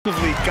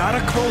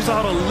Gotta close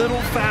out a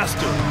little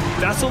faster.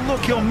 That's a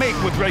look he'll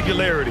make with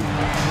regularity.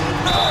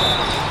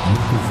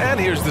 And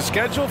here's the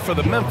schedule for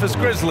the Memphis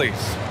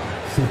Grizzlies.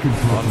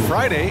 On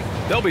Friday,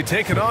 they'll be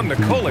taking on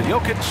Nikola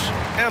Jokic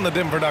and the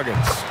Denver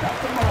Nuggets.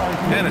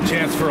 And a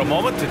chance for a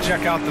moment to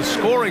check out the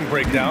scoring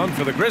breakdown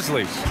for the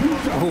Grizzlies.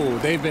 Oh,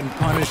 they've been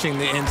punishing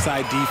the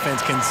inside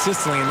defense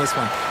consistently in this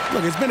one.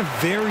 Look, it's been a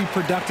very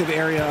productive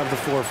area of the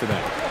floor for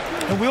them.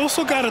 And we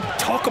also got to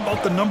talk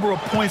about the number of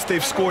points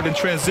they've scored in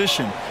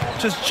transition,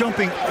 just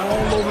jumping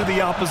all over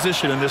the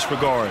opposition in this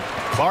regard.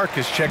 Clark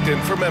is checked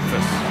in for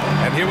Memphis.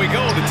 And here we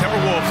go, the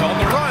Timberwolves on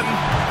the run.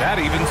 That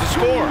evens the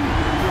score.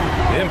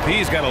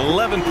 MP's got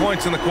 11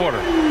 points in the quarter.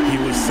 He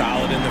was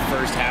solid in the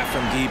first half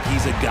from deep.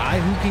 He's a guy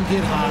who can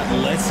get hot.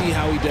 Let's see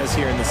how he does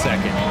here in the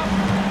second.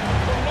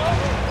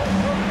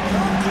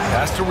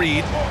 Pass to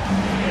Reed.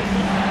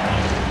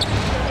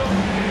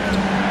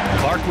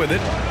 Clark with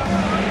it.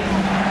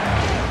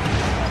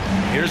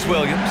 Here's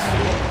Williams.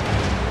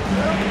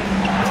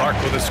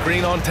 Clark with a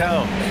screen on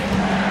Towns.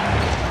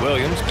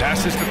 Williams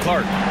passes to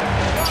Clark.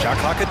 Shot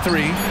clock at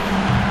 3.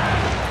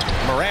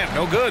 Morant,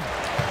 no good.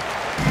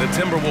 The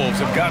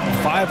Timberwolves have gotten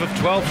 5 of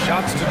 12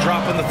 shots to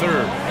drop in the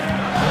third.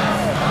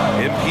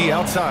 MP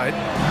outside.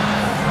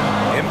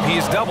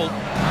 MP's doubled.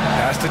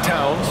 Pass to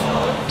Towns.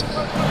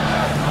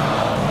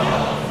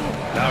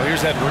 Now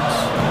here's Edwards.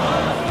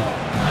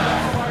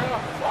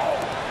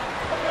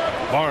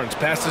 Barnes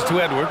passes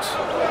to Edwards.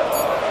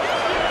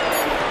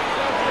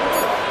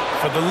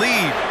 For the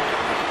lead.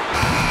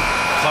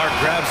 Clark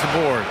grabs the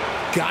board.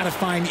 Got to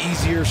find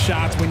easier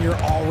shots when you're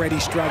already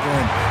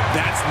struggling.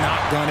 That's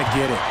not going to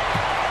get it.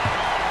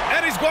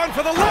 And he's going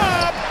for the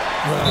lob.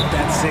 Well,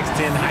 that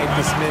 6'10" height,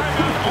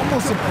 Smith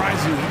almost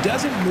surprised you. He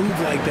doesn't move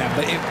like that,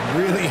 but it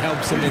really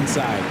helps him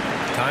inside.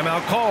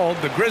 Timeout called,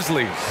 the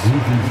Grizzlies.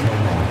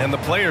 And the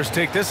players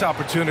take this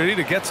opportunity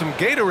to get some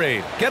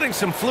Gatorade. Getting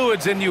some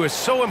fluids in you is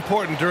so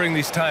important during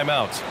these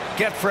timeouts.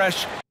 Get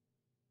fresh.